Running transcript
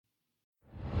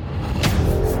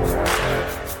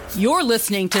You're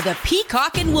listening to the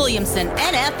Peacock and Williamson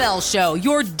NFL Show,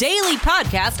 your daily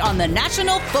podcast on the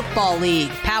National Football League,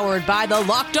 powered by the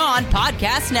Locked On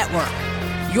Podcast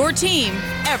Network. Your team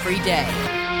every day.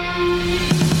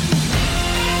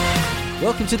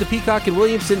 Welcome to the Peacock and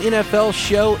Williamson NFL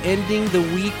Show, ending the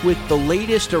week with the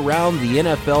latest around the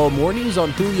NFL. More news on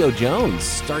Julio Jones,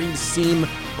 starting to seem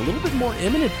a little bit more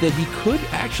imminent that he could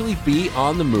actually be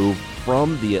on the move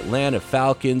from the Atlanta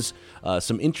Falcons.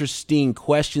 Some interesting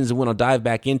questions I want to dive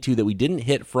back into that we didn't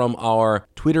hit from our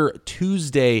Twitter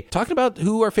Tuesday, talking about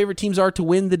who our favorite teams are to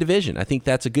win the division. I think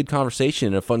that's a good conversation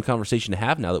and a fun conversation to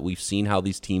have now that we've seen how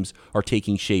these teams are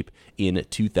taking shape in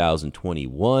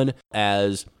 2021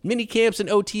 as mini camps and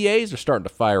OTAs are starting to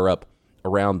fire up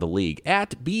around the league.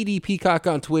 At BD Peacock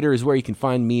on Twitter is where you can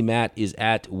find me. Matt is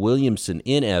at Williamson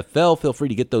NFL. Feel free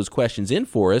to get those questions in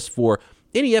for us for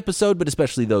any episode, but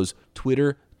especially those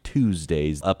Twitter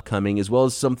Tuesdays upcoming, as well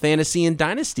as some fantasy and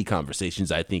dynasty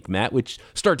conversations, I think, Matt, which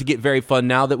start to get very fun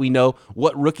now that we know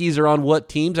what rookies are on what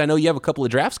teams. I know you have a couple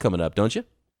of drafts coming up, don't you?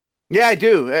 Yeah, I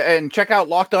do. And check out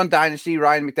Locked On Dynasty.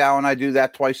 Ryan McDowell and I do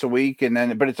that twice a week,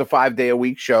 but it's a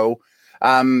 5-day-a-week show.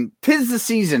 Tis the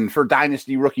season for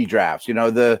dynasty rookie drafts. You know,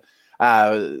 the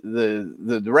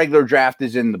regular draft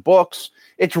is in the books.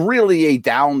 It's really a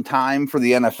down time for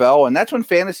the NFL, and that's when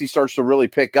fantasy starts to really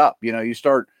pick up. You know, you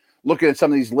start looking at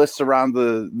some of these lists around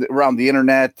the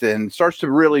internet, and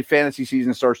fantasy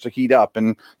season starts to heat up.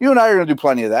 And you and I are going to do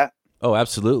plenty of that. Oh,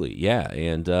 absolutely. Yeah.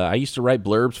 And I used to write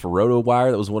blurbs for RotoWire.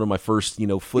 That was one of my first,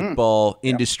 football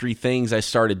industry things I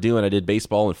started doing. I did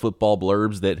baseball and football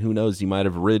blurbs that, who knows, you might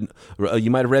have read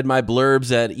my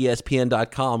blurbs at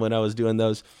ESPN.com when I was doing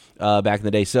those back in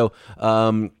the day. So,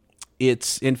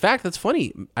 in fact, that's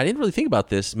funny. I didn't really think about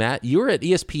this, Matt. You were at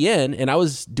ESPN, and I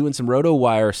was doing some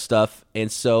RotoWire stuff,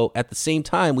 and so at the same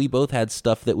time, we both had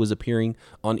stuff that was appearing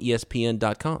on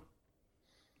ESPN.com.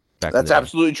 That's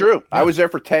absolutely true. Yeah. I was there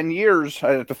for 10 years.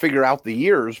 I have to figure out the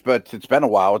years, but it's been a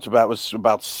while. It was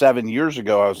about 7 years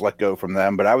ago I was let go from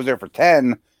them, but I was there for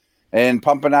 10 and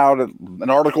pumping out an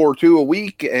article or two a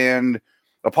week and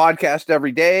a podcast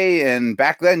every day. And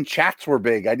back then chats were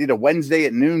big. I did a Wednesday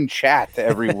at noon chat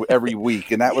every week,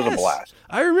 and that was a blast.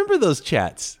 I remember those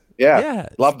chats. Yeah.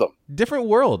 Love them. Different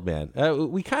world, man.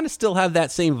 We kind of still have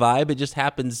that same vibe. It just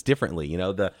happens differently. You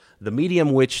know, the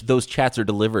medium which those chats are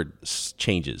delivered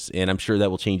changes, and I'm sure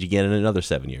that will change again in another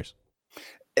 7 years.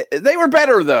 They were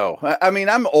better, though. I mean,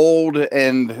 I'm old,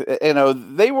 and,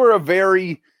 they were a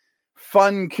very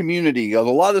fun community. A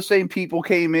lot of the same people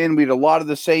came in. We had a lot of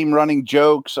the same running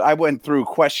jokes. I went through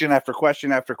question after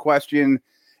question after question,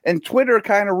 and Twitter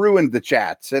kind of ruined the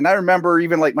chats. And I remember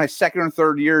even like my second or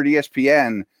third year at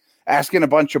ESPN asking a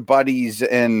bunch of buddies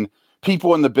and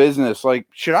people in the business, like,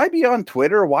 should I be on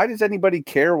Twitter? Why does anybody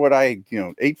care what I,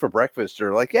 ate for breakfast?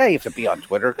 Or like, yeah, you have to be on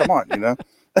Twitter. Come on,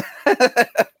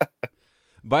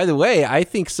 By the way, I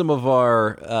think some of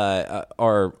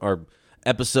our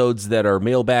episodes that are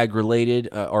mailbag related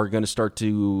are going to start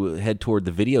to head toward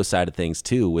the video side of things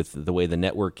too, with the way the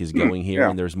network is going here.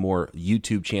 And there's more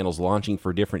YouTube channels launching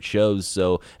for different shows.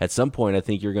 So at some point, I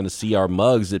think you're going to see our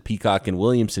mugs at Peacock and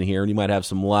Williamson here, and you might have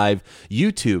some live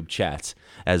YouTube chats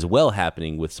as well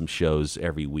happening with some shows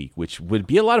every week, which would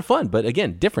be a lot of fun, but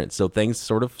again, different. So things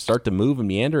sort of start to move and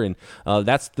meander, and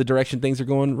that's the direction things are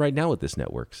going right now with this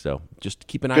network. So just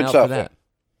keep an eye out for that.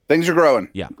 Things are growing.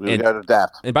 Yeah. We got to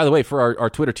adapt. And by the way, for our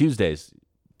Twitter Tuesdays,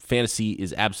 fantasy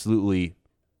is absolutely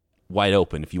wide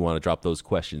open if you want to drop those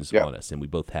questions on us. And we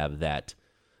both have that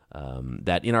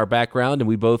in our background, and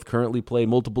we both currently play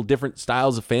multiple different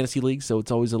styles of fantasy leagues, so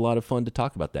it's always a lot of fun to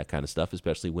talk about that kind of stuff,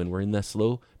 especially when we're in the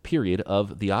slow period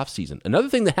of the off season. Another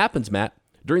thing that happens, Matt,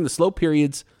 during the slow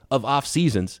periods of off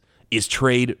seasons is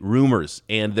trade rumors.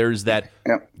 And there's that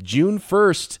June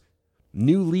 1st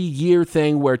new league year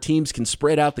thing where teams can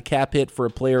spread out the cap hit for a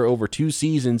player over 2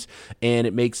 seasons, and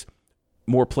it makes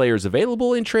more players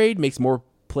available in trade, makes more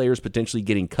players potentially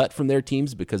getting cut from their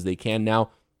teams because they can now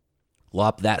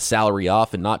lop that salary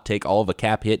off and not take all of a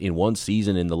cap hit in one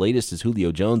season. And the latest is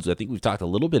Julio Jones. I think we've talked a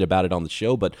little bit about it on the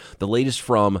show, but the latest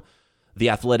from The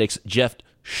Athletic's Jeff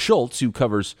Schultz, who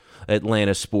covers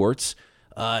Atlanta sports,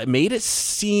 made it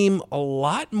seem a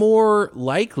lot more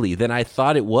likely than I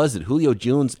thought it was that Julio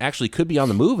Jones actually could be on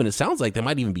the move, and it sounds like they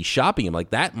might even be shopping him.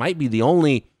 Like, that might be the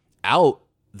only out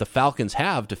the Falcons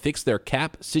have to fix their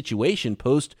cap situation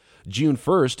post June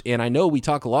 1st. And I know we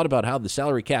talk a lot about how the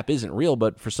salary cap isn't real,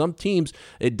 but for some teams,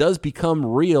 it does become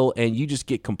real, and you just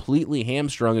get completely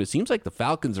hamstrung. And it seems like the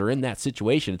Falcons are in that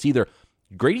situation. It's either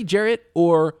Grady Jarrett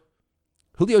or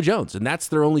Julio Jones, and that's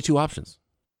their only 2 options.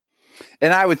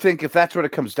 And I would think if that's what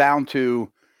it comes down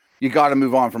to, you got to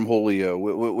move on from Julio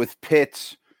with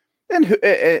Pitts and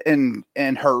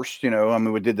Hurst. I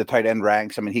mean, we did the tight end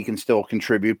ranks. I mean, he can still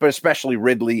contribute, but especially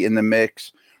Ridley in the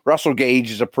mix. Russell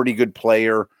Gage is a pretty good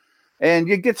player, and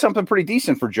you get something pretty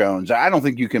decent for Jones. I don't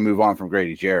think you can move on from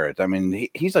Grady Jarrett. I mean,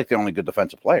 he's like the only good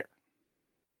defensive player.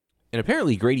 And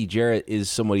apparently Grady Jarrett is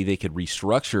somebody they could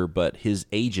restructure, but his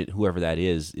agent, whoever that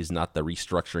is not the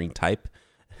restructuring type,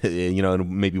 and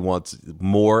maybe wants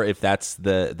more if that's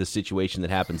the situation that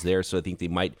happens there. So I think they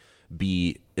might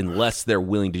be, unless they're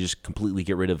willing to just completely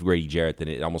get rid of Grady Jarrett, then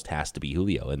it almost has to be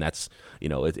Julio. And that's,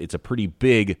 it's a pretty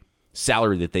big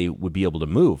salary that they would be able to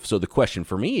move. So the question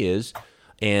for me is,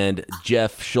 and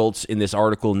Jeff Schultz in this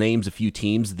article names a few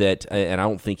teams that, and I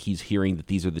don't think he's hearing that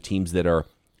these are the teams that are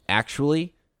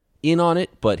actually in on it,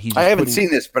 but I haven't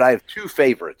seen this, but I have two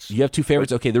favorites. You have two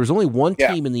favorites? Okay, there was only one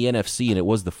team in the NFC, and it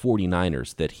was the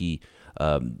 49ers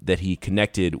that he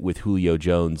connected with Julio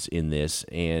Jones in this.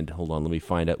 And hold on, let me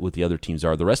find out what the other teams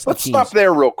are. The rest of the teams. Let's stop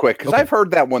there real quick, because I've heard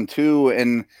that one too,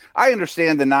 and I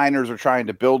understand the Niners are trying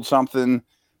to build something,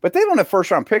 but they don't have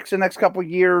first-round picks the next couple of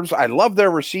years. I love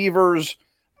their receivers.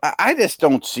 I just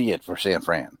don't see it for San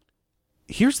Fran.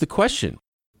 Here's the question.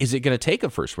 Is it going to take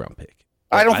a first-round pick?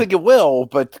 I don't think it will,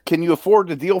 but can you afford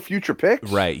to deal future picks?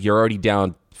 Right. You're already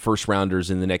down first rounders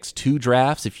in the next two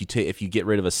drafts. If you get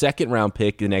rid of a second round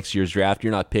pick in next year's draft,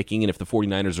 you're not picking. And if the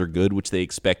 49ers are good, which they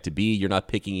expect to be, you're not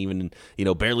picking even,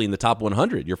 barely in the top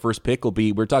 100. Your first pick will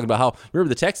be, we're talking about how, remember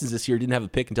the Texans this year didn't have a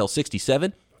pick until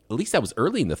 67? At least that was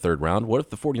early in the third round. What if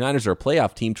the 49ers are a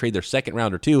playoff team, trade their second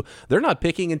round or two? They're not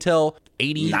picking until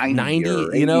 80,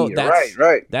 90,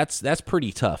 right. That's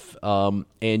pretty tough. And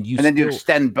then you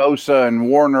extend Bosa and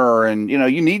Warner, and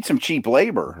you need some cheap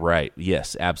labor. Right.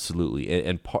 Yes, absolutely.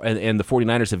 And the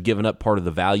 49ers have given up part of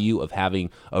the value of having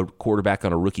a quarterback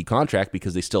on a rookie contract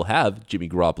because they still have Jimmy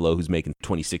Garoppolo, who's making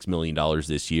 $26 million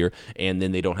this year, and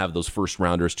then they don't have those first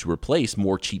rounders to replace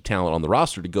more cheap talent on the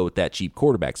roster to go with that cheap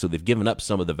quarterback. So they've given up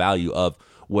some of the value of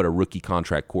what a rookie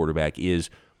contract quarterback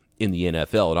is in the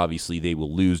NFL, and obviously they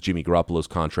will lose Jimmy Garoppolo's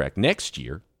contract next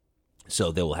year,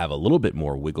 so they will have a little bit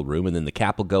more wiggle room, and then the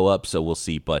cap will go up, so we'll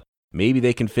see. But maybe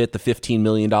they can fit the $15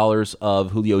 million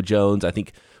of Julio Jones. I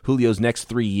think Julio's next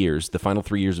 3 years, the final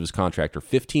 3 years of his contract, are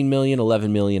 $15 million,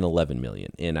 $11 million, $11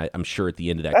 million, and I'm sure at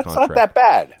the end of that contract, that's not that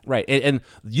bad, right? And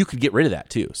you could get rid of that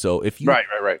too. So if you right.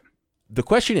 The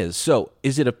question is, so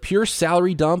is it a pure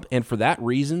salary dump? And for that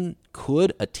reason,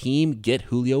 could a team get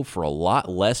Julio for a lot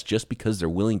less just because they're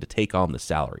willing to take on the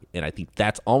salary? And I think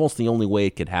that's almost the only way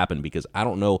it could happen, because I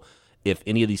don't know if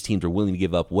any of these teams are willing to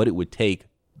give up what it would take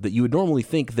that you would normally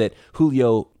think that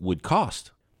Julio would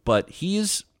cost. But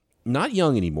he's not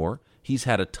young anymore. He's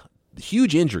had a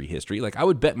huge injury history. Like, I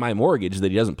would bet my mortgage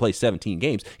that he doesn't play 17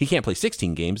 games. He can't play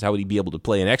 16 games. How would he be able to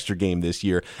play an extra game this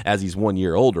year as he's 1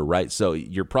 year older, right? So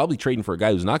you're probably trading for a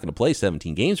guy who's not going to play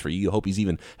 17 games for you. You hope he's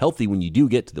even healthy when you do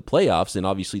get to the playoffs, and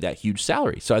obviously that huge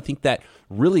salary. So I think that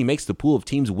really makes the pool of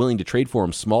teams willing to trade for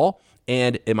him small.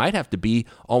 And it might have to be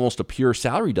almost a pure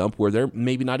salary dump where they're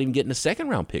maybe not even getting a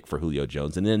second-round pick for Julio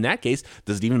Jones. And then in that case,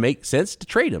 does it even make sense to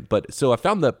trade him? But so I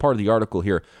found the part of the article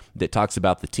here that talks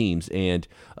about the teams, and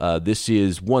this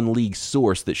is one league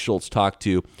source that Schultz talked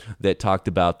to that talked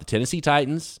about the Tennessee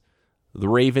Titans, the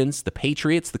Ravens, the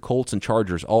Patriots, the Colts, and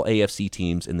Chargers, all AFC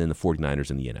teams, and then the 49ers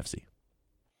in the NFC.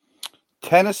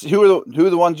 Tennessee, who are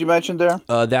the ones you mentioned there?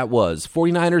 That was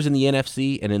 49ers in the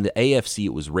NFC, and in the AFC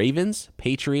it was Ravens,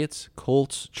 Patriots,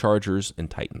 Colts, Chargers, and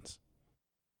Titans.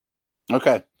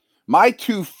 Okay. My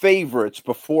two favorites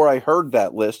before I heard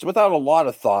that list, without a lot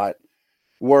of thought,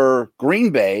 were Green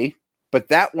Bay, but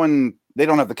that one, they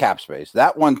don't have the cap space.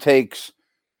 That one takes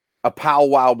a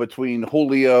powwow between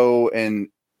Julio and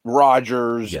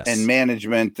Rodgers and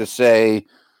management to say,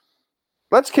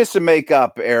 let's kiss and make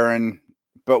up, Aaron.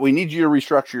 But we need you to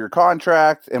restructure your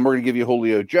contract, and we're going to give you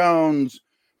Julio Jones.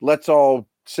 Let's all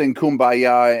sing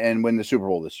Kumbaya and win the Super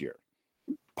Bowl this year.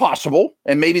 Possible.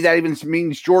 And maybe that even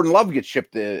means Jordan Love gets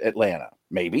shipped to Atlanta.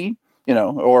 Maybe,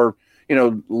 or,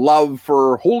 Love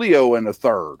for Julio in a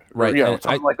third. Right. Or,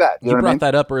 something like that. You brought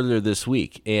that up earlier this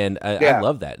week, and I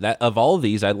love that. That of all of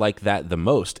these, I like that the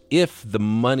most. If the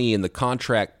money and the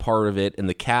contract part of it and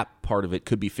the cap part of it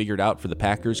could be figured out for the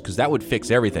Packers, because that would fix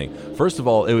everything. First of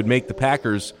all, it would make the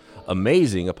Packers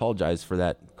amazing. Apologize for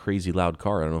that crazy loud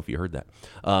car. I don't know if you heard that.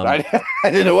 I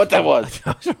didn't know what that was.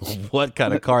 What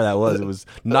kind of car that was? It was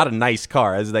not a nice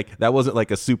car. It was like, that wasn't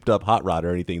like a souped up hot rod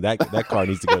or anything. That car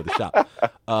needs to go to the shop.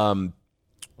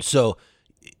 So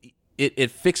it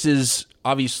fixes,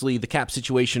 obviously, the cap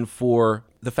situation for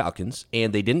the Falcons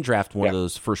and they didn't draft one of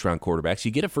those first-round quarterbacks,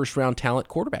 you get a first-round talent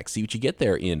quarterback. See what you get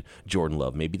there in Jordan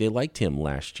Love. Maybe they liked him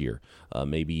last year.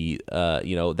 Maybe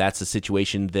that's a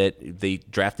situation that they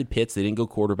drafted Pitts. They didn't go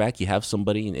quarterback. You have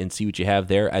somebody and see what you have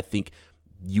there. I think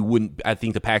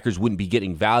the Packers wouldn't be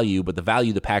getting value, but the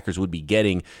value the Packers would be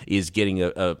getting is getting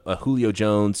a Julio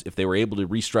Jones. If they were able to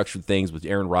restructure things with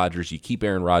Aaron Rodgers, you keep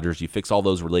Aaron Rodgers, you fix all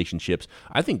those relationships.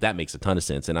 I think that makes a ton of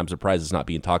sense, and I'm surprised it's not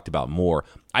being talked about more.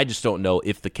 I just don't know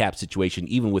if the cap situation,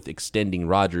 even with extending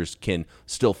Rodgers, can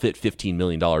still fit $15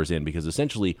 million in, because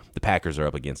essentially the Packers are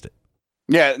up against it.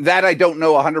 Yeah, that I don't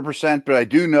know 100%, but I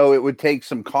do know it would take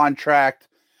some contract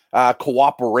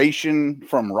cooperation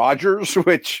from Rodgers,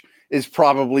 which is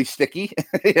probably sticky,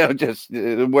 just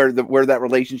where that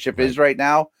relationship is right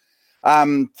now.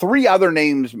 Three other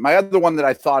names. My other one that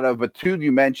I thought of, but two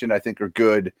you mentioned, I think are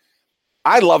good.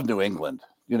 I love New England.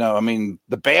 The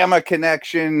Bama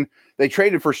connection. They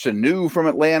traded for Sanu from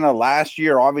Atlanta last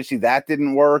year. Obviously, that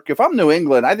didn't work. If I'm New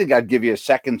England, I think I'd give you a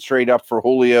second straight up for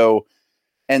Julio.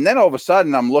 And then all of a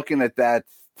sudden, I'm looking at that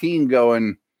team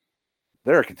going,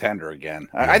 they're a contender again.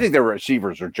 I think their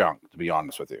receivers are junk, to be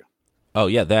honest with you. Oh,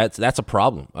 yeah, that's a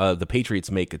problem. The Patriots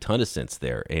make a ton of sense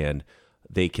there, and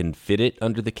they can fit it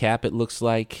under the cap, it looks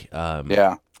like.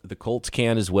 The Colts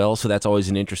can as well, so that's always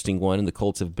an interesting one. And the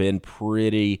Colts have been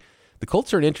the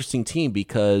Colts are an interesting team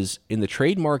because in the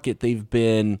trade market, they've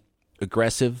been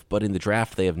aggressive, but in the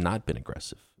draft, they have not been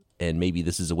aggressive. And maybe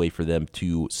this is a way for them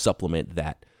to supplement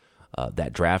that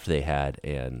draft they had.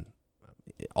 And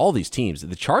all these teams,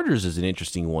 the Chargers is an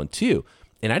interesting one too.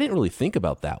 And I didn't really think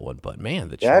about that one, but man,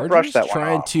 the Chargers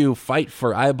trying to fight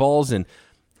for eyeballs and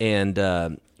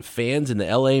fans in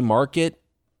the LA market.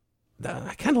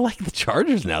 I kind of like the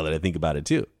Chargers now that I think about it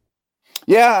too.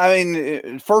 Yeah, I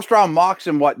mean, first round mocks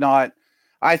and whatnot.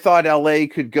 I thought LA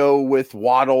could go with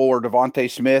Waddle or Devontae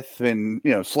Smith, and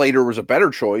Slater was a better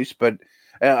choice, but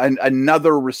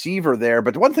another receiver there.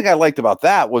 But one thing I liked about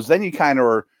that was then you kind of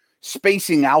are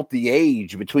spacing out the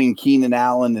age between Keenan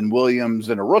Allen and Williams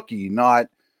and a rookie, not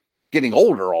getting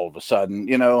older all of a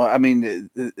sudden. I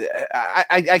mean,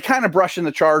 I kind of brushing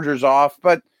the Chargers off,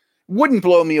 but wouldn't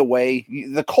blow me away.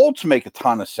 The Colts make a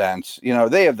ton of sense.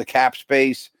 They have the cap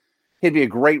space. He'd be a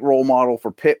great role model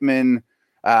for Pittman.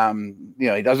 He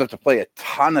doesn't have to play a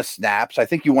ton of snaps. I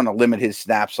think you want to limit his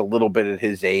snaps a little bit at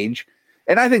his age.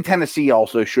 And I think Tennessee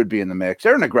also should be in the mix.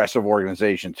 They're an aggressive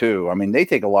organization too. I mean, they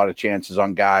take a lot of chances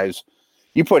on guys.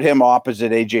 You put him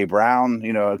opposite A.J. Brown,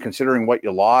 considering what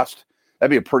you lost,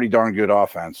 that'd be a pretty darn good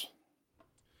offense.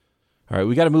 All right,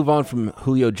 we got to move on from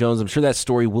Julio Jones. I'm sure that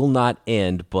story will not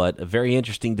end, but a very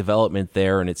interesting development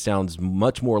there, and it sounds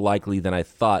much more likely than I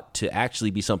thought to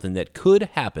actually be something that could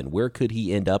happen. Where could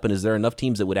he end up, and is there enough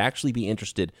teams that would actually be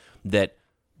interested that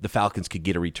the Falcons could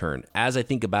get a return? As I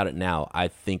think about it now, I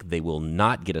think they will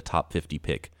not get a top 50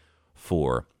 pick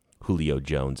for Julio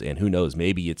Jones, and who knows,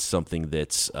 maybe it's something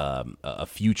that's a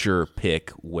future pick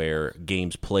where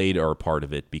games played are a part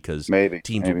of it, because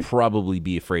teams would probably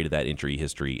be afraid of that injury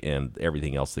history and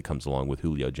everything else that comes along with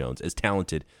Julio Jones, as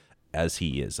talented as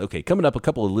he is. Okay, coming up, a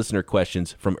couple of listener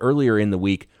questions from earlier in the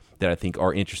week that I think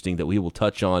are interesting that we will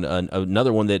touch on.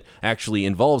 Another one that actually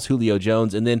involves Julio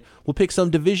Jones, and then we'll pick some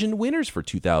division winners for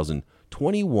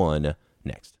 2021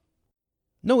 next.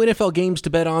 No NFL games to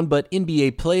bet on, but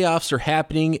NBA playoffs are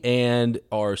happening and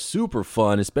are super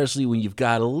fun, especially when you've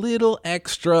got a little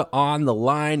extra on the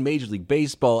line. Major League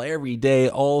Baseball every day,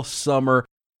 all summer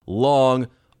long.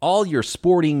 All your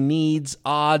sporting needs,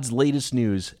 odds, latest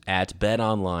news at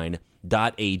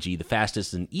betonline.ag, the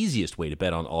fastest and easiest way to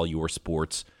bet on all your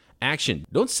sports action.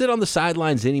 Don't sit on the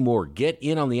sidelines anymore. Get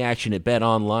in on the action at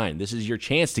BetOnline. This is your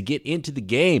chance to get into the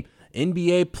game.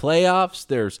 NBA playoffs,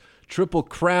 there's Triple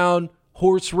Crown,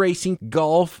 horse racing,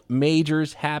 golf,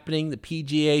 majors happening, the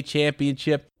PGA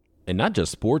Championship, and not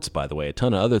just sports, by the way, a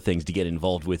ton of other things to get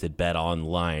involved with at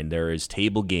BetOnline. There is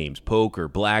table games, poker,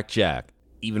 blackjack,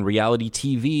 even reality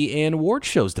TV and award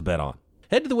shows to bet on.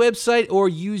 Head to the website or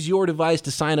use your device to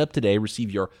sign up today.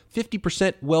 Receive your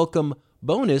 50% welcome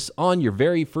bonus on your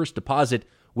very first deposit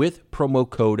with promo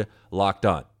code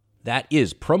LOCKEDON. That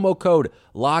is promo code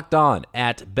LOCKEDON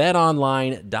at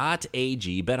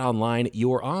betonline.ag. BetOnline,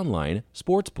 your online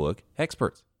sportsbook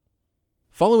experts.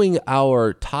 Following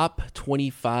our top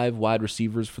 25 wide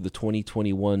receivers for the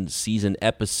 2021 season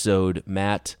episode,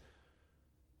 Matt,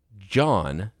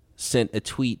 John sent a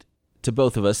tweet to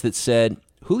both of us that said,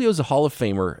 Julio's a Hall of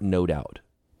Famer, no doubt.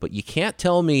 But you can't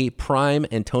tell me prime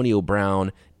Antonio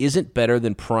Brown isn't better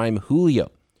than prime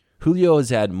Julio. Julio has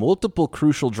had multiple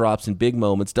crucial drops in big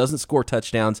moments, doesn't score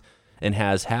touchdowns, and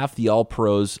has half the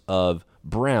all-pros of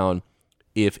Brown.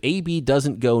 If AB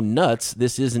doesn't go nuts,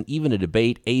 this isn't even a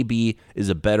debate. AB is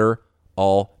a better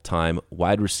all-time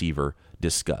wide receiver.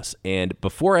 Discuss. And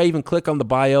before I even click on the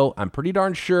bio, I'm pretty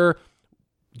darn sure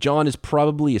John is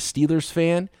probably a Steelers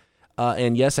fan.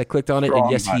 And yes, I clicked on it, and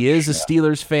yes, he is a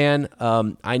Steelers fan.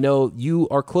 I know you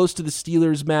are close to the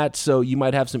Steelers, Matt, so you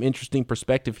might have some interesting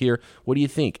perspective here. What do you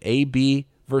think, AB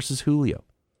versus Julio?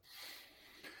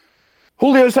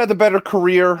 Julio's had the better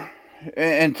career,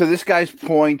 and to this guy's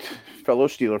point, fellow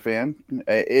Steeler fan,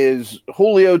 is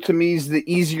Julio to me is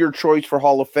the easier choice for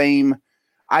Hall of Fame.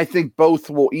 I think both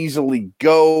will easily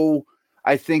go.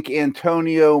 I think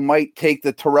Antonio might take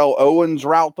the Terrell Owens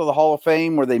route to the Hall of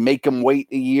Fame where they make him wait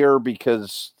a year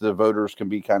because the voters can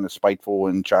be kind of spiteful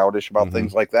and childish about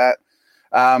things like that.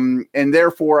 And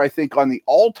therefore, I think on the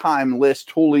all-time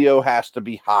list, Julio has to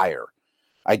be higher.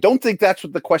 I don't think that's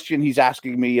what the question he's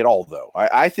asking me at all, though.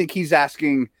 I think he's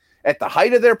asking at the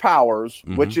height of their powers,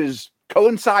 which is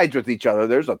coincides with each other.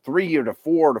 There's a 3-year to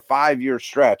 4 to 5 year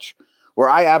stretch where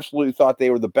I absolutely thought they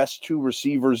were the best two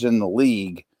receivers in the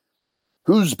league.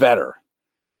 Who's better?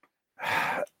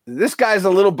 This guy's a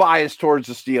little biased towards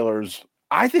the Steelers.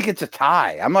 I think it's a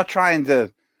tie. I'm not trying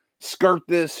to skirt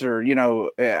this or,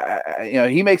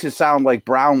 he makes it sound like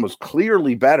Brown was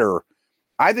clearly better.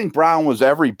 I think Brown was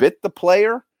every bit the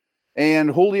player, and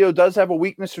Julio does have a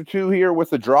weakness or two here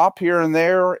with a drop here and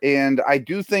there. And I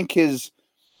do think his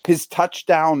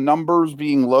touchdown numbers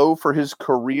being low for his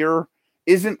career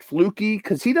isn't fluky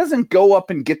because he doesn't go up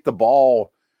and get the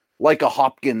ball like a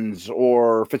Hopkins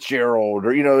or Fitzgerald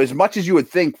or, as much as you would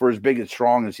think for as big and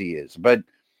strong as he is. But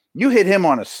you hit him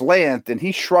on a slant and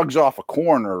he shrugs off a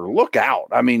corner. Look out.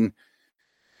 I mean,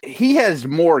 he has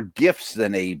more gifts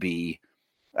than AB.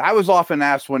 I was often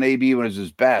asked when AB was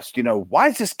his best, why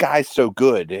is this guy so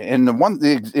good? And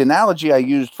the analogy I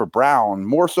used for Brown,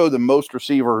 more so than most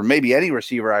receiver, maybe any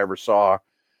receiver I ever saw,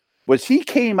 was he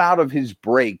came out of his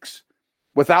breaks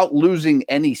without losing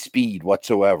any speed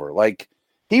whatsoever. Like,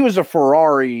 he was a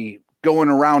Ferrari going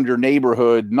around your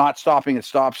neighborhood, not stopping at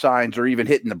stop signs or even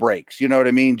hitting the brakes. You know what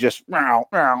I mean? Just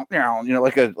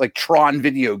like Tron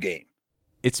video game.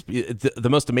 It's the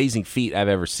most amazing feat I've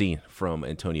ever seen from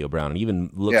Antonio Brown. And even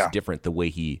looks different the way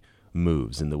he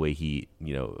moves and the way he,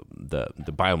 the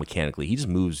biomechanically, he just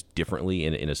moves differently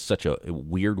in such a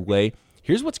weird way.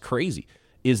 Here's what's crazy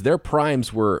is their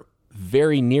primes were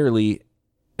very nearly,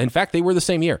 in fact, they were the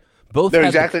same year. Both They're had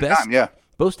exactly the best, time, yeah.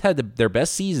 Both had their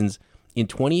best seasons in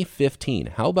 2015.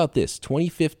 How about this?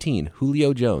 2015,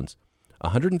 Julio Jones,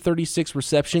 136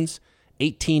 receptions,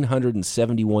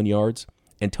 1,871 yards.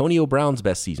 Antonio Brown's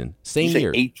best season, same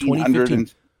year, 2015.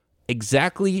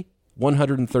 Exactly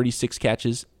 136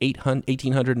 catches,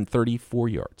 1,834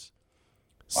 yards.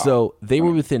 Wow. So they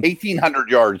were within 1,800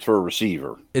 yards for a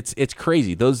receiver. It's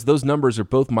crazy. Those numbers are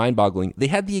both mind-boggling. They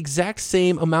had the exact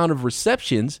same amount of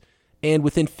receptions and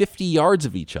within 50 yards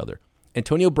of each other.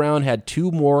 Antonio Brown had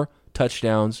 2 more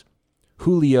touchdowns.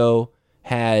 Julio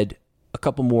had a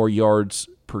couple more yards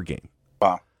per game.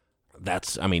 Wow.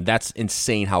 That's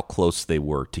insane how close they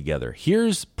were together.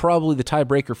 Here's probably the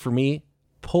tiebreaker for me.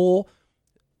 Pull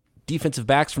defensive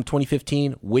backs from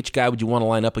 2015. Which guy would you want to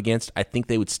line up against? I think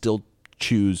they would still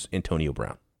choose Antonio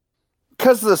Brown.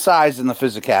 Because of the size and the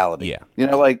physicality.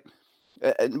 Yeah.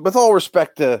 With all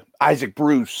respect to Isaac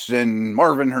Bruce and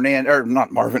Marvin Hernandez, or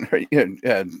not Marvin,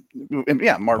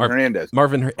 Marvin Hernandez.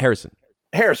 Marvin Harrison.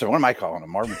 What am I calling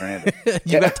him? Marvin Hernandez.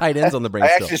 You got tight ends on the brain. I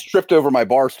actually tripped over my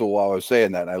bar stool while I was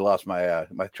saying that, and I lost my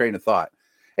my train of thought.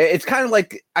 It's kind of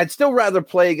like I'd still rather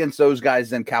play against those guys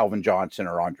than Calvin Johnson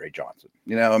or Andre Johnson.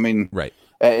 Right.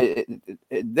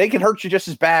 They can hurt you just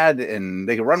as bad, and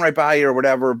they can run right by you or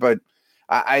whatever, but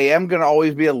I am going to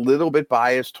always be a little bit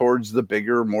biased towards the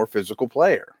bigger, more physical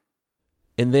player.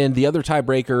 And then the other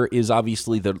tiebreaker is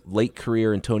obviously the late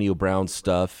career Antonio Brown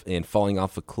stuff and falling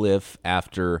off a cliff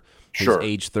after his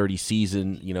age 30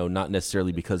 season, not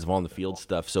necessarily because of on-the-field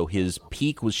stuff. So his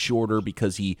peak was shorter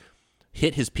because he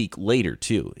hit his peak later,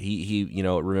 too. He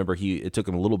remember, it took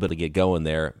him a little bit to get going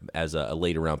there as a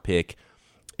later-round pick.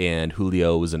 And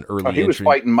Julio was an early entry. He was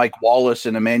fighting Mike Wallace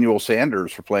and Emmanuel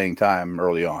Sanders for playing time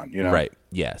early on, Right,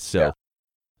 yeah. So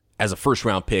as a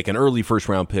first-round pick, an early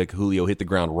first-round pick, Julio hit the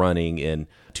ground running and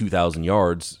 2,000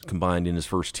 yards combined in his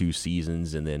first 2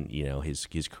 seasons. And then,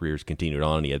 his career's continued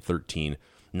on. He had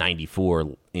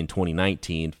 1,394 in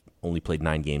 2019, only played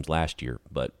 9 games last year.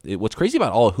 But what's crazy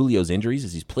about all of Julio's injuries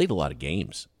is he's played a lot of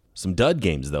games. Some dud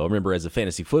games, though. I remember as a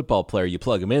fantasy football player, you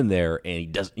plug him in there,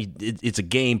 and it's a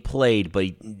game played, but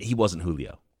he wasn't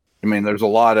Julio. There's a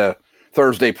lot of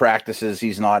Thursday practices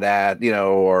he's not at,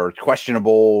 or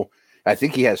questionable. I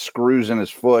think he has screws in his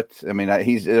foot. I mean,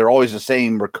 they're always the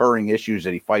same recurring issues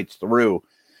that he fights through.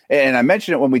 And I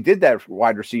mentioned it when we did that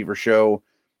wide receiver show.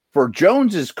 For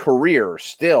Jones's career,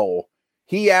 still,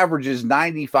 he averages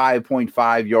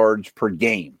 95.5 yards per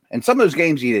game. And some of those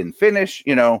games he didn't finish,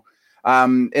 and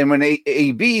when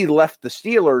AB left the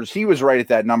Steelers, he was right at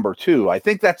that number too. I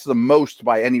think that's the most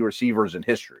by any receivers in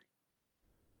history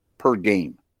per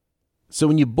game. So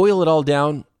when you boil it all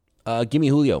down, give me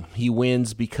Julio. He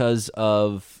wins because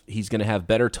he's going to have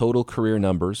better total career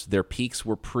numbers. Their peaks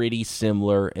were pretty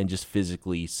similar, and just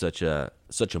physically such a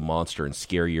monster and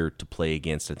scarier to play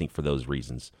against. I think for those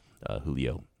reasons,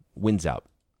 Julio wins out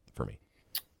for me.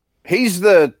 He's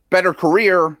the better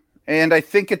career, and I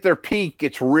think at their peak,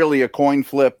 it's really a coin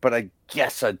flip. But I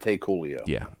guess I'd take Julio.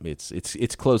 Yeah,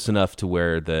 it's close enough to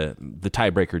where the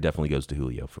tiebreaker definitely goes to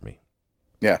Julio for me.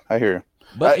 Yeah, I hear you.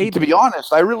 But to be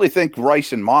honest, I really think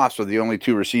Rice and Moss are the only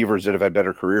two receivers that have had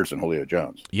better careers than Julio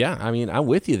Jones. Yeah, I mean, I'm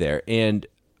with you there. And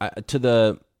to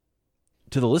the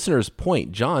listener's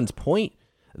point, John's point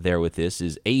there with this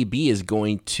is AB is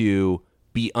going to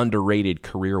be underrated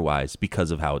career-wise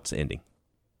because of how it's ending.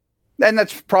 And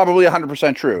that's probably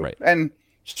 100% true. Right. And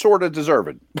sort of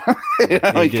deserved. He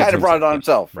kind of brought it on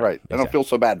himself. Right. Exactly. I don't feel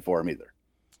so bad for him either.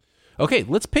 Okay,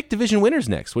 let's pick division winners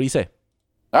next. What do you say?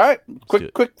 All right,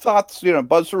 quick thoughts,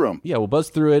 buzz the room. Yeah, we'll buzz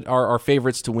through it. Our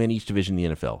favorites to win each division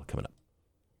in the NFL coming up.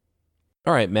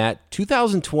 All right, Matt,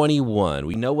 2021.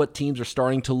 We know what teams are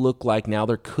starting to look like now.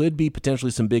 There could be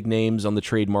potentially some big names on the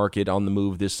trade market on the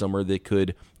move this summer that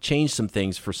could change some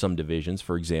things for some divisions.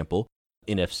 For example,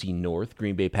 NFC North,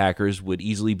 Green Bay Packers would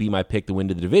easily be my pick to win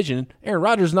the division. Aaron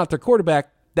Rodgers is not their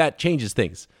quarterback. That changes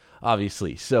things,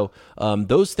 obviously. So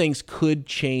those things could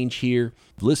change here.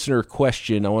 Listener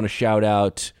question, I want to shout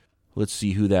out, let's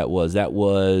see who that was. That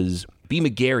was B.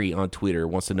 McGarry on Twitter,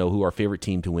 wants to know who our favorite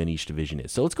team to win each division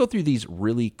is. So let's go through these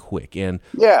really quick. And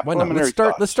yeah, why not?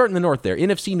 Let's start in the North there.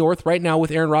 NFC North right now with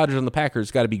Aaron Rodgers on the Packers,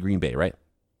 it's got to be Green Bay, right?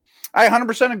 I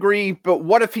 100% agree, but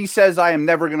what if he says, I am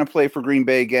never going to play for Green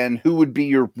Bay again? Who would be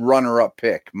your runner-up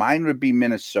pick? Mine would be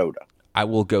Minnesota. I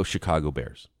will go Chicago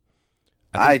Bears.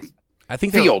 I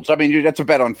think Fields. I mean, that's a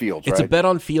bet on Fields, It's right? a bet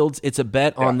on Fields. It's a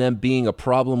bet on them being a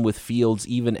problem with Fields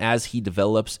even as he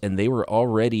develops, and they were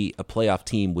already a playoff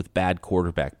team with bad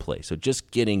quarterback play. So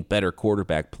just getting better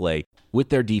quarterback play with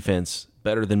their defense,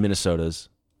 better than Minnesota's,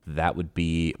 that would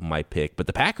be my pick. But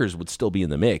the Packers would still be in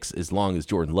the mix as long as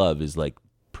Jordan Love is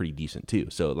pretty decent too.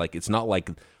 So it's not like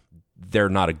they're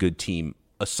not a good team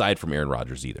aside from Aaron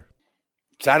Rodgers either.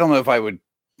 So I don't know if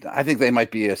I think they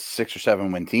might be a 6 or 7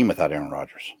 win team without Aaron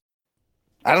Rodgers.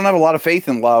 I don't have a lot of faith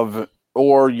in Love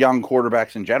or young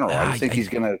quarterbacks in general. I just think he's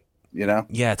going to,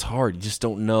 Yeah, it's hard. You just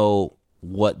don't know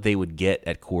what they would get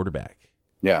at quarterback.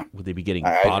 Yeah. Would they be getting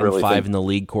bottom 5 in the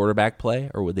league quarterback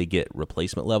play, or would they get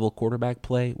replacement level quarterback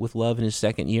play with Love in his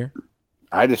second year?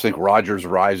 I just think Rodgers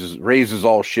raises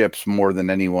all ships more than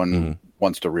anyone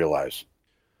wants to realize.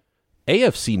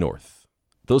 AFC North.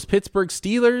 Those Pittsburgh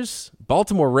Steelers,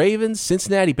 Baltimore Ravens,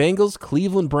 Cincinnati Bengals,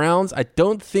 Cleveland Browns. I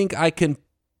don't think I can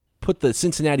put the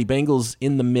Cincinnati Bengals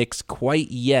in the mix quite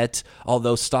yet,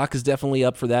 although stock is definitely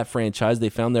up for that franchise. They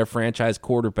found their franchise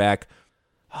quarterback.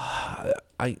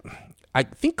 I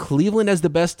think Cleveland has the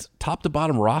best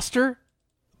top-to-bottom roster,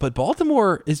 but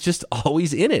Baltimore is just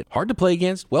always in it. Hard to play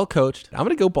against, well coached. I'm going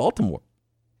to go Baltimore.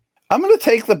 I'm going to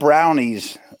take the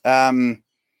Brownies.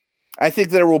 I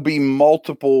think there will be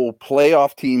multiple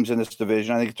playoff teams in this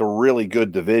division. I think it's a really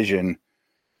good division,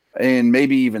 and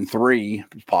maybe even 3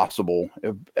 if possible.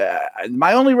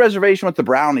 My only reservation with the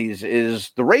Brownies is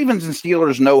the Ravens and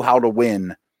Steelers know how to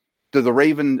win. Do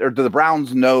the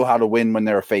Browns know how to win when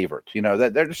they're a favorite?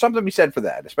 That there's something to be said for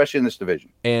that, especially in this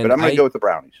division. But I'm going to go with the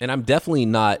Brownies. And I'm definitely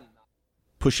not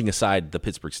pushing aside the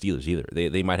Pittsburgh Steelers either.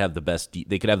 They might have the best.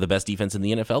 They could have the best defense in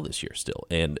the NFL this year still.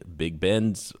 And Big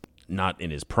Ben's not in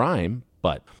his prime,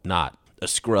 but not a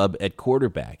scrub at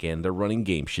quarterback. And their running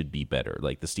game should be better.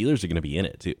 The Steelers are going to be in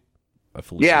it too. I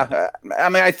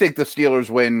think the Steelers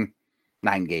win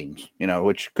 9 games.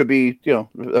 Which could be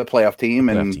a playoff team,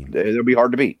 they'll be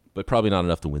hard to beat. But probably not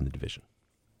enough to win the division.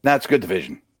 That's a good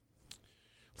division.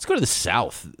 Let's go to the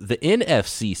South, the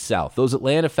NFC South. Those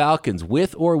Atlanta Falcons,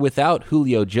 with or without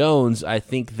Julio Jones, I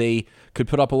think they could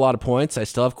put up a lot of points. I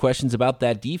still have questions about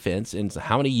that defense and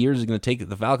how many years is it going to take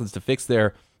the Falcons to fix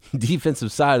their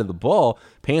defensive side of the ball.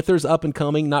 Panthers up and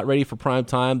coming, not ready for prime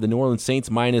time. The New Orleans Saints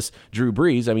minus Drew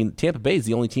Brees. I mean, Tampa Bay is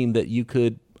the only team that you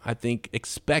could, I think,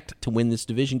 expect to win this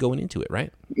division going into it,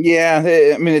 right? Yeah,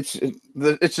 I mean, it's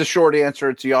the short answer.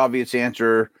 It's the obvious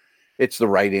answer. It's the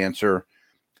right answer.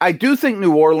 I do think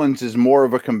New Orleans is more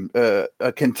of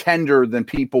a contender than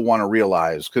people want to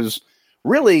realize, because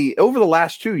really over the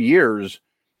last 2 years,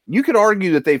 you could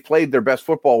argue that they've played their best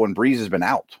football when Breeze has been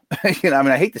out. I mean,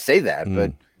 I hate to say that,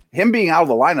 but him being out of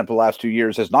the lineup the last 2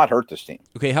 years has not hurt this team.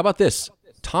 Okay, how about this?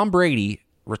 Tom Brady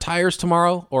retires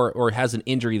tomorrow or has an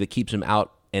injury that keeps him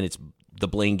out, and it's the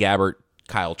Blaine Gabbert,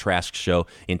 Kyle Trask show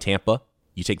in Tampa.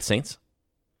 You take the Saints?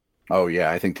 Oh,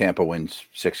 yeah. I think Tampa wins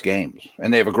 6 games.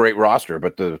 And they have a great roster,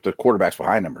 but the quarterbacks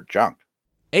behind them are junk.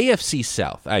 AFC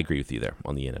South. I agree with you there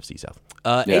on the NFC South.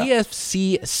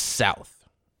 AFC South.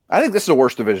 I think this is the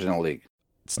worst division in the league.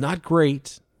 It's not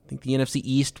great. I think the NFC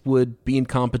East would be in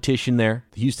competition there.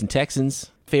 The Houston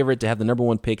Texans, favorite to have the number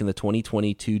 1 pick in the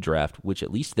 2022 draft, which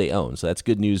at least they own. So that's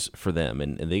good news for them.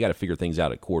 And they got to figure things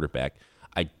out at quarterback.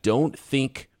 I don't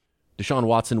think Deshaun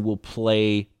Watson will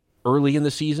play early in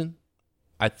the season.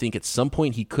 I think at some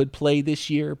point he could play this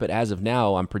year, but as of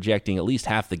now, I'm projecting at least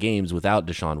half the games without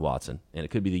Deshaun Watson, and it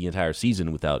could be the entire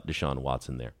season without Deshaun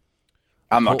Watson there.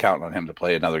 I'm not counting on him to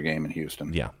play another game in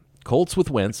Houston. Yeah. Colts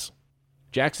with Wentz.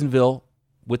 Jacksonville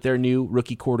with their new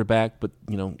rookie quarterback, but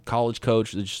college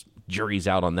coach, just jury's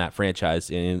out on that franchise,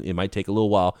 and it might take a little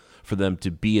while for them to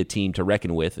be a team to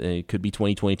reckon with. And it could be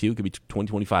 2022, it could be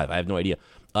 2025. I have no idea.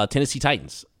 Tennessee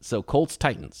Titans. So Colts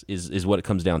Titans is what it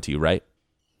comes down to, right?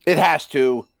 It has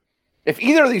to. If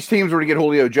either of these teams were to get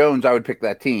Julio Jones, I would pick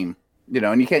that team.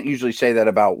 And you can't usually say that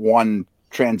about one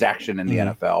transaction in the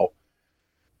NFL.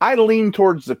 I lean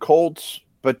towards the Colts,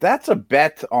 but that's a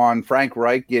bet on Frank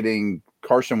Reich getting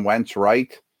Carson Wentz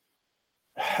right.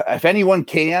 If anyone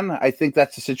can, I think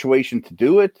that's the situation to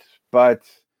do it. But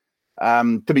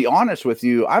to be honest with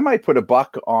you, I might put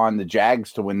 $1 on the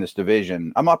Jags to win this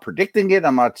division. I'm not predicting it.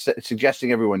 I'm not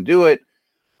suggesting everyone do it.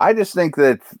 I just think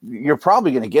that you're probably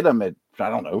going to get them at,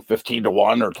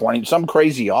 15-1 or 20, some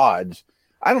crazy odds.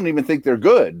 I don't even think they're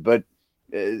good, but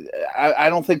I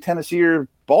don't think Tennessee or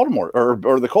Baltimore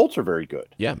or the Colts are very good.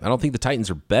 Yeah, I don't think the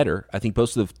Titans are better. I think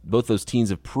both those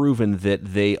teams have proven that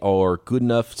they are good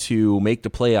enough to make the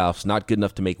playoffs, not good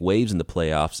enough to make waves in the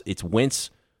playoffs. It's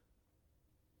Wentz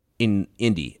in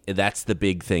Indy. That's the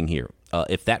big thing here.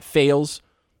 If that fails,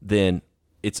 then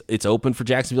it's open for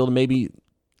Jacksonville to maybe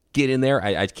get in there.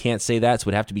 I can't say that, so it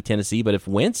would have to be Tennessee. But if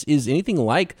Wentz is anything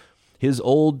like his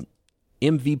old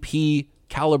MVP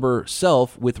caliber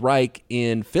self with Reich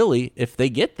in Philly, if they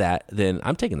get that, then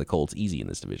I'm taking the Colts easy in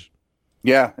this division.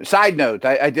 Yeah. Side note,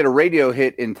 I did a radio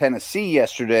hit in Tennessee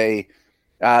yesterday.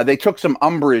 They took some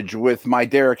umbrage with my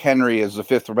Derrick Henry as the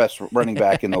 5th best running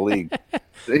back in the league.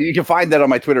 You can find that on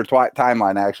my Twitter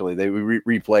timeline, actually. They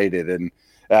replayed it, and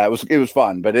it was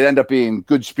fun, but it ended up being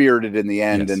good-spirited in the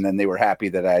end, and then they were happy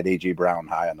that I had A.J. Brown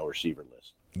high on the receiver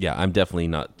list. Yeah, I'm definitely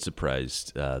not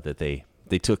surprised that they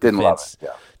took offense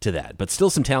to that. But still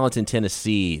some talent in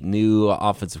Tennessee, new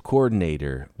offensive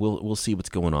coordinator. We'll see what's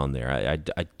going on there.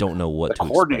 I don't know what the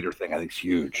coordinator thing I think is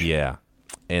huge. Yeah,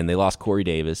 and they lost Corey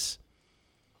Davis.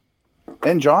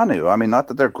 And Jonnu. I mean, not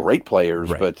that they're great players,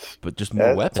 right, but just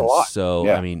more weapons. So,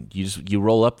 I mean, you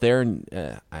roll up there and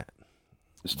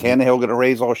is Tannehill going to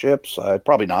raise all ships?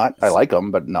 Probably not. I like him,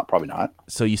 but probably not.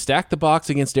 So you stack the box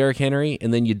against Derrick Henry,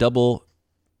 and then you double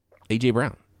A.J.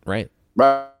 Brown, right?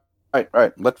 Right.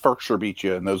 Let Ferkser beat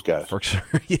you and those guys. Ferkser,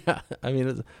 yeah. I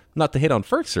mean, not to hit on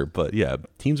Ferkser, but yeah,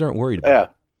 teams aren't worried about it.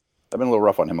 I've been a little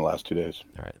rough on him the last 2 days.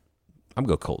 All right. I'm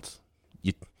going to go Colts.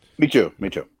 Me too.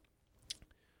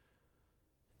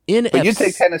 But you'd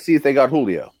take Tennessee if they got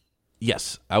Julio.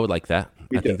 Yes, I would like that.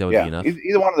 I think that would be enough.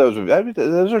 Either one of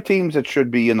those are teams that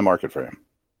should be in the market for him.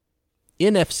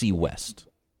 NFC West.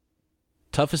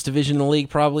 Toughest division in the league,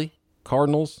 probably.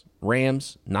 Cardinals,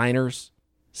 Rams, Niners,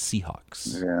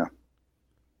 Seahawks. Yeah.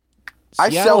 I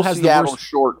sell Seattle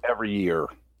short every year.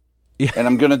 Yeah. And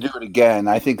I'm going to do it again.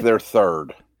 I think they're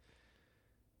third.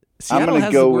 Seattle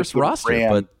has the worst roster,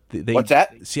 but what's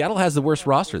that? Seattle has the worst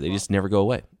roster. They just never go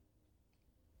away.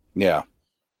 Yeah.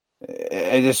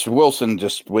 Wilson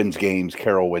just wins games.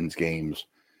 Carroll wins games.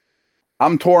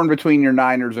 I'm torn between your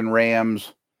Niners and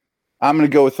Rams. I'm going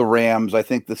to go with the Rams. I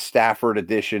think the Stafford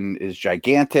addition is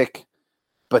gigantic,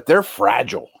 but they're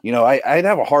fragile. I'd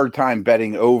have a hard time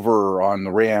betting over on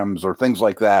the Rams or things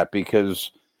like that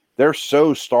because they're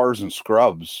so stars and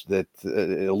scrubs that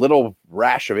a little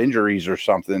rash of injuries or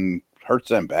something hurts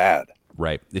them bad.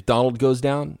 Right. If Donald goes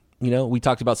down, we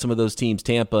talked about some of those teams,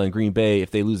 Tampa and Green Bay, if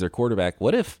they lose their quarterback.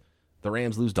 What if the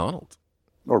Rams lose Donald?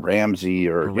 Or Ramsey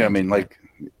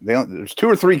there's 2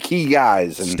 or 3 key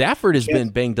guys. And Stafford has been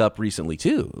banged up recently,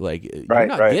 too. You're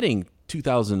not getting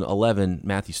 2011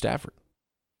 Matthew Stafford.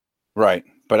 Right.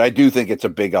 But I do think it's a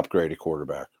big upgrade at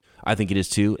quarterback. I think it is,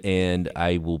 too, and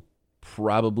I will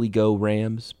probably go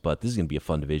Rams, but this is going to be a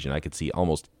fun division. I could see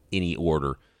almost any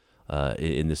order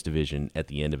in this division at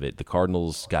the end of it. The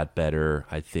Cardinals got better,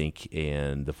 I think,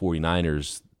 and the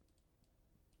 49ers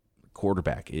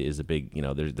quarterback is a big,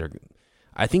 they're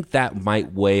I think that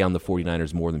might weigh on the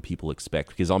 49ers more than people expect,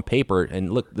 because on paper,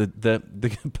 and look,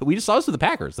 we just saw this with the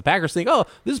Packers. The Packers think, oh,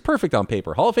 this is perfect on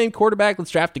paper. Hall of Fame quarterback, let's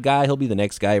draft a guy. He'll be the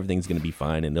next guy. Everything's going to be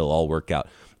fine, and it'll all work out.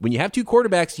 When you have two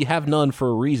quarterbacks, you have none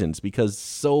for reasons, because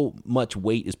so much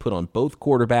weight is put on both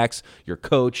quarterbacks, your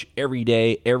coach, every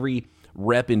day, every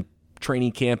rep in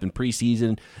training camp and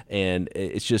preseason, and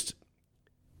it's just,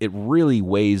 it really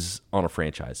weighs on a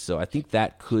franchise. So I think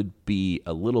that could be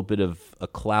a little bit of a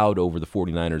cloud over the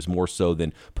 49ers, more so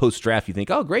than post-draft. You think,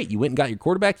 oh, great, you went and got your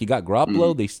quarterback, you got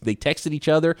Garoppolo, they texted each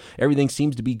other, everything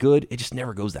seems to be good. It just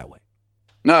never goes that way.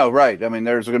 No, right. I mean,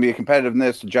 there's going to be a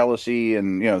competitiveness, jealousy,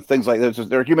 and things like this.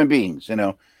 They're human beings.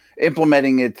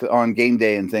 Implementing it on game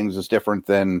day and things is different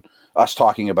than us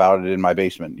talking about it in my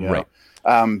basement. Right.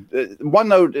 One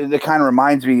note that kind of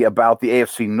reminds me about the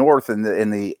AFC North and in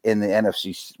the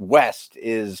NFC West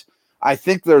is, I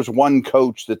think there's one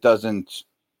coach that doesn't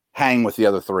hang with the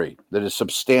other three, that is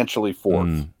substantially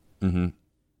fourth. Mm-hmm.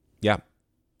 Yeah,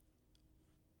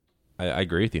 I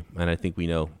agree with you, and I think we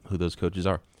know who those coaches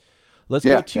are. Let's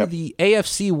go to the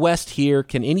AFC West here.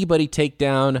 Can anybody take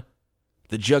down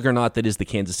the juggernaut that is the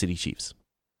Kansas City Chiefs?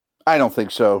 I don't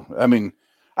think so. I mean,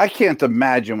 I can't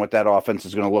imagine what that offense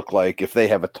is going to look like if they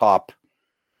have a top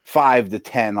 5 to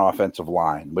 10 offensive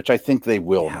line, which I think they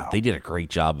will now. They did a great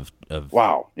job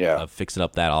of fixing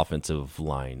up that offensive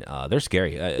line. They're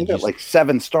scary. They got like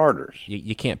 7 starters.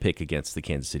 You can't pick against the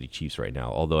Kansas City Chiefs right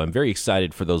now, although I'm very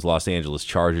excited for those Los Angeles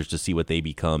Chargers to see what they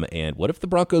become. And what if the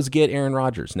Broncos get Aaron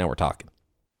Rodgers? Now we're talking.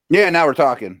 Yeah, now we're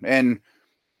talking. And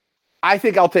I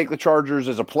think I'll take the Chargers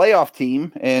as a playoff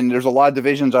team, and there's a lot of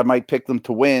divisions I might pick them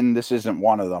to win. This isn't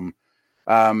one of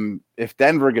them. If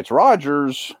Denver gets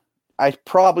Rodgers, I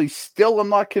probably still am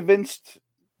not convinced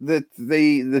that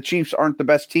the Chiefs aren't the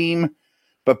best team,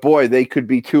 but boy, they could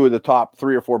be 2 of the top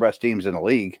 3 or 4 best teams in the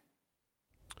league.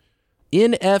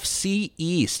 NFC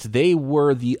East, they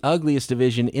were the ugliest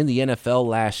division in the NFL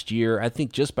last year. I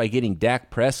think just by getting Dak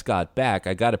Prescott back,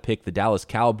 I got to pick the Dallas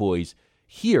Cowboys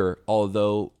here,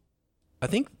 although I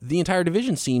think the entire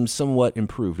division seems somewhat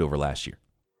improved over last year.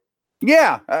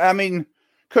 Yeah, I mean,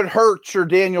 could Hurts or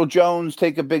Daniel Jones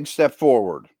take a big step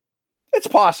forward? It's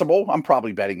possible. I'm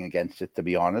probably betting against it, to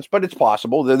be honest, but it's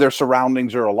possible. Their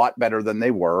surroundings are a lot better than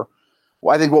they were.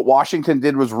 Well, I think what Washington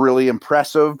did was really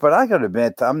impressive, but I got to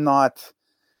admit,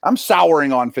 I'm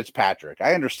souring on Fitzpatrick.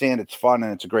 I understand it's fun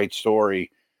and it's a great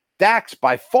story. Dak's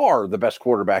by far the best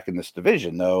quarterback in this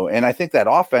division, though, and I think that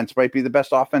offense might be the best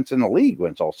offense in the league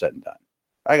when it's all said and done.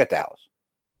 I got Dallas.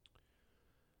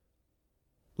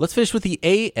 Let's finish with the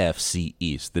AFC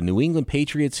East. The New England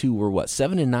Patriots, who were,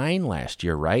 7-9 last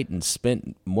year, right? And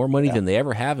spent more money than they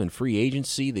ever have in free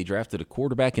agency. They drafted a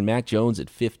quarterback in Mac Jones at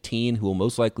 15, who will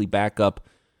most likely back up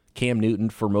Cam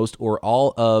Newton for most or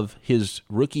all of his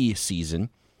rookie season.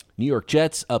 New York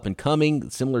Jets, up and coming,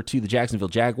 similar to the Jacksonville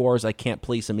Jaguars. I can't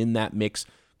place them in that mix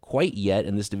quite yet,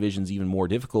 and this division's even more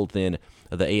difficult than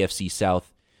the AFC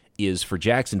South is for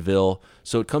Jacksonville.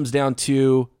 So it comes down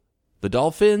to the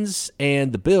Dolphins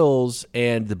and the Bills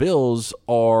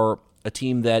are a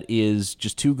team that is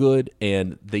just too good,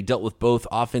 and they dealt with both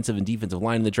offensive and defensive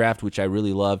line in the draft, which I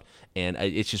really loved, and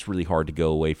it's just really hard to go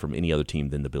away from any other team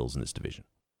than the Bills in this division.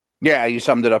 Yeah, you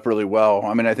summed it up really well.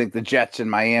 I mean, I think the Jets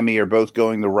and Miami are both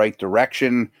going the right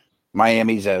direction.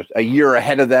 Miami's a year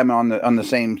ahead of them on the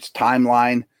same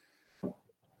timeline.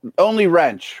 Only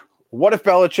wrench, what if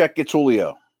Belichick gets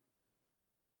Julio?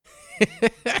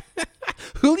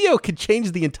 Julio could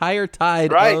change the entire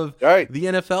tide of the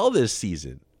NFL this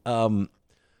season.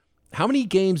 How many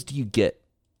games do you get?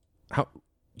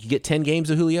 You get 10 games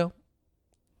of Julio?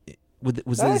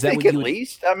 I think at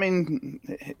least. I mean,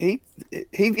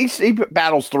 he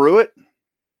battles through it.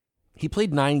 He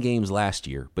played 9 games last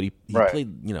year, but he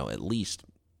played at least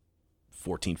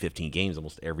 14, 15 games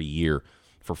almost every year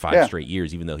for 5 straight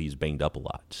years, even though he's banged up a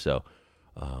lot. So,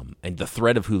 and the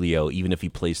threat of Julio, even if he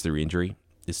plays through injury,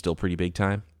 is still pretty big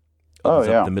time. Up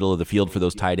the middle of the field for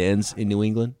those tight ends in New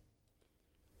England.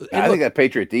 I think that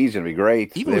Patriot D is going to be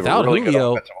great. Even without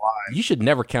Julio, you should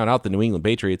never count out the New England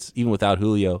Patriots. Even without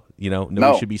Julio,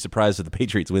 nobody should be surprised if the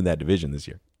Patriots win that division this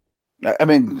year. I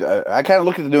mean, I kind of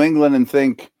look at the New England and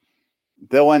think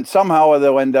they'll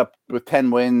end up with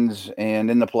 10 wins and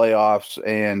in the playoffs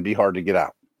and be hard to get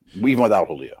out, even without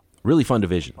Julio. Really fun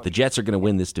division. The Jets are going to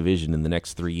win this division in the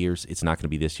next 3 years. It's not going to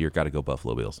be this year. Got to go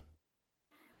Buffalo Bills.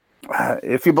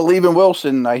 If you believe in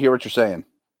Wilson, I hear what you're saying.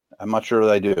 I'm not sure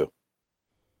that I do.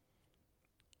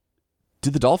 Do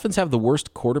the Dolphins have the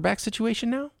worst quarterback situation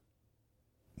now?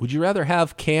 Would you rather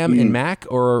have Cam and Mac,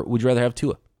 or would you rather have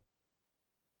Tua?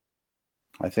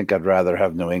 I think I'd rather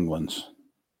have New England's.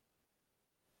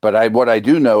 But what I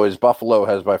do know is Buffalo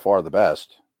has by far the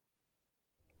best.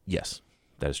 Yes,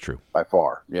 that is true. By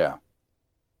far, yeah.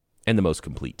 And the most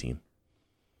complete team.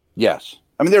 Yes.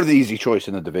 I mean, they're the easy choice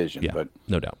in the division. Yeah, but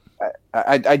no doubt.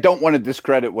 I don't want to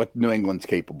discredit what New England's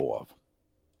capable of.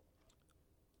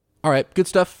 All right, good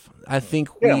stuff. I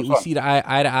think we see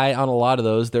eye to eye on a lot of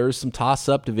those. There's some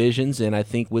toss-up divisions, and I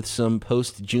think with some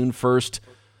post-June 1st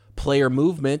player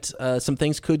movement, some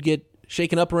things could get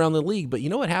shaken up around the league. But you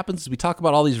know what happens is we talk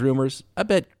about all these rumors. I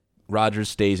bet Rodgers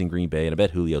stays in Green Bay, and I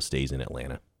bet Julio stays in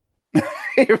Atlanta.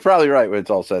 You're probably right when it's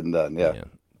all said and done, yeah.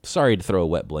 Sorry to throw a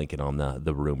wet blanket on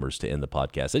the rumors to end the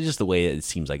podcast. It's just the way it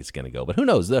seems like it's going to go. But who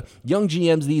knows? The young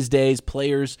GMs these days,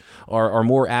 players are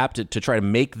more apt to try to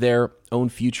make their own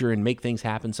future and make things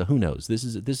happen. So who knows? This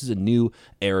is a new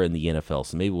era in the NFL.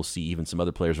 So maybe we'll see even some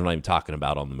other players we're not even talking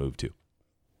about on the move too.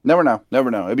 Never know.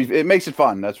 It makes it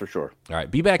fun, that's for sure. All right,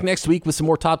 be back next week with some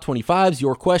more top 25s.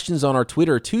 Your questions on our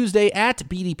Twitter Tuesday at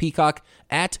BD Peacock,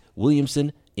 at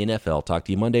Williamson NFL. Talk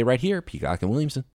to you Monday right here, Peacock and Williamson.